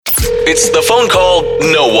It's the phone call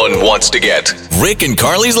no one wants to get. Rick and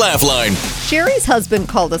Carly's Laugh Line. Sherrie's husband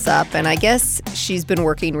called us up, and I guess she's been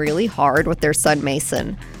working really hard with their son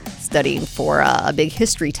Mason, studying for a big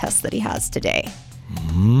history test that he has today.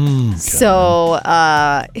 Okay. So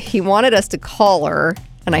he wanted us to call her,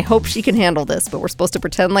 and I hope she can handle this, but we're supposed to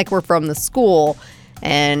pretend like we're from the school,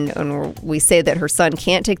 and we say that her son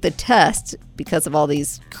can't take the test because of all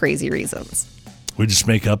these crazy reasons. We just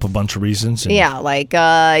make up a bunch of reasons? Yeah, like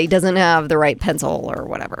he doesn't have the right pencil or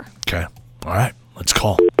whatever. Okay. All right. Let's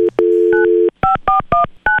call.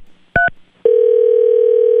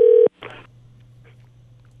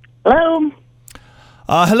 Hello?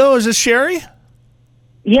 Hello, is this Sherrie?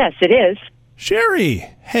 Yes, it is. Sherrie,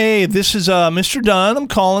 hey, this is Mr. Dunn. I'm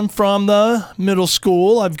calling from the middle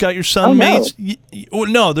school. I've got your son, Mason.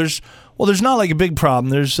 No, there's not like a big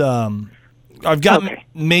problem. There's I've got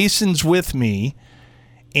Mason's with me,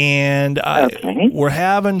 and we're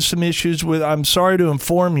having some issues with. I'm sorry to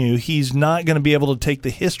inform you, he's not going to be able to take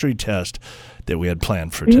the history test that we had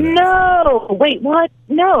planned for today. No, wait, what?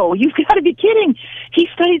 No, you've got to be kidding. He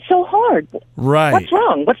studied so hard. Right. What's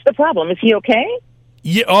wrong? What's the problem? Is he okay?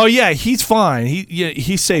 Yeah. Oh, yeah. He's fine.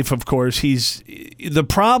 He's safe, of course. The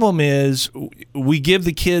problem is we give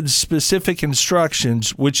the kids specific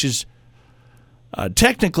instructions, which is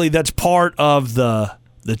technically that's part of the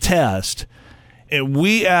test. And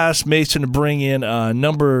we asked Mason to bring in a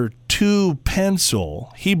number 2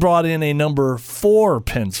 pencil. He brought in a number 4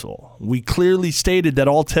 pencil. We clearly stated that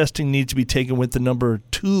all testing needs to be taken with the number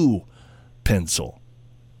 2 pencil.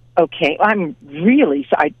 Okay, I'm really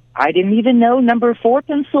sorry. I didn't even know number 4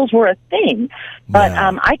 pencils were a thing. But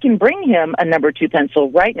I can bring him a number 2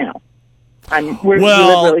 pencil right now. We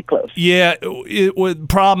live really close. Yeah,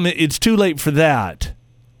 it's too late for that.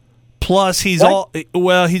 Plus, he's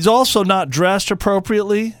also not dressed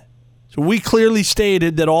appropriately. So we clearly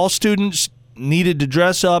stated that all students needed to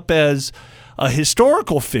dress up as a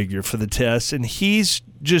historical figure for the test, and he's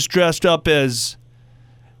just dressed up as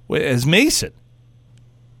Mason.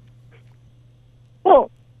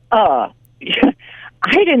 Well, I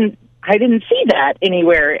didn't see that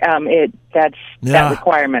anywhere. That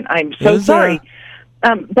requirement. I'm so sorry,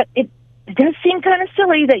 but it does seem kind of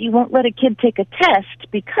silly that you won't let a kid take a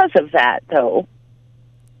test because of that, though.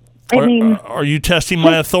 Are you testing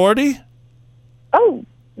my authority? Oh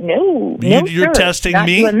no, you're testing not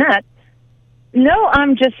me. Doing that. No,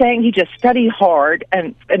 I'm just saying he just studied hard,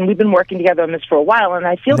 and we've been working together on this for a while, and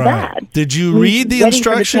I feel bad. Did you read the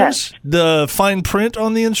instructions, the fine print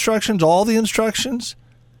on the instructions, all the instructions?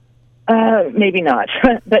 Maybe not.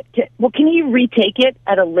 But, can you retake it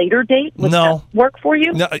at a later date? Would that work for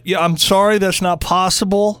you? No, I'm sorry, that's not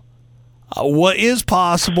possible. What is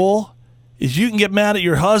possible is you can get mad at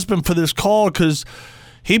your husband for this call because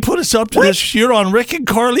he put us up to this. You're on Rick and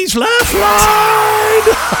Carly's Laugh Line.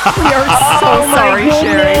 We are so sorry,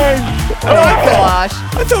 Sherrie. Oh, my gosh.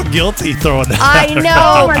 I felt guilty throwing that. I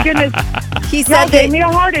know. Oh, my goodness. He said that gave me a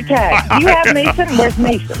heart attack. Do you have Mason? Where's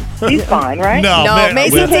Mason? He's fine, right? No,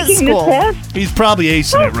 Mason's at taking school. This test? He's probably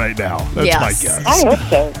acing it right now. That's my guess. I hope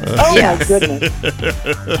so. My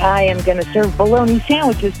goodness. I am going to serve bologna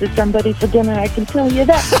sandwiches to somebody for dinner, I can tell you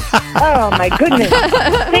that. Oh, my goodness.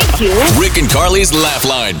 Thank you. Rick and Carly's Laugh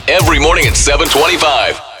Line. Every morning at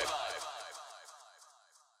 7:25.